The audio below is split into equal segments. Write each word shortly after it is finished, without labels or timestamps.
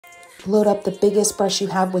Load up the biggest brush you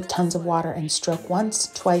have with tons of water and stroke once,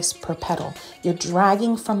 twice per petal. You're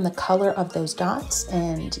dragging from the color of those dots,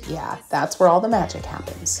 and yeah, that's where all the magic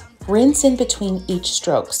happens. Rinse in between each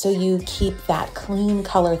stroke so you keep that clean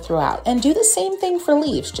color throughout. And do the same thing for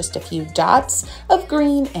leaves, just a few dots of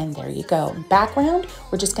green, and there you go. Background,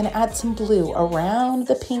 we're just gonna add some blue around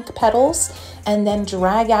the pink petals and then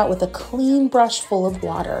drag out with a clean brush full of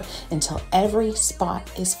water until every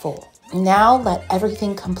spot is full. Now let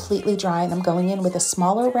everything completely dry, and I'm going in with a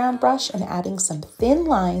smaller round brush and adding some thin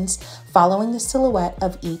lines following the silhouette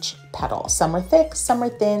of each petal. Some are thick, some are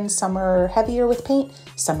thin, some are heavier with paint,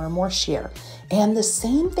 some are more sheer. And the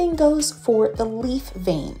same thing goes for the leaf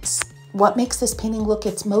veins. What makes this painting look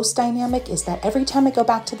its most dynamic is that every time I go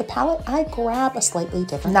back to the palette, I grab a slightly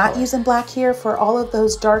different color. Not using black here for all of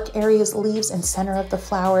those dark areas, leaves, and center of the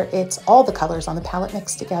flower. It's all the colors on the palette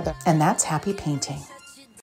mixed together. And that's happy painting.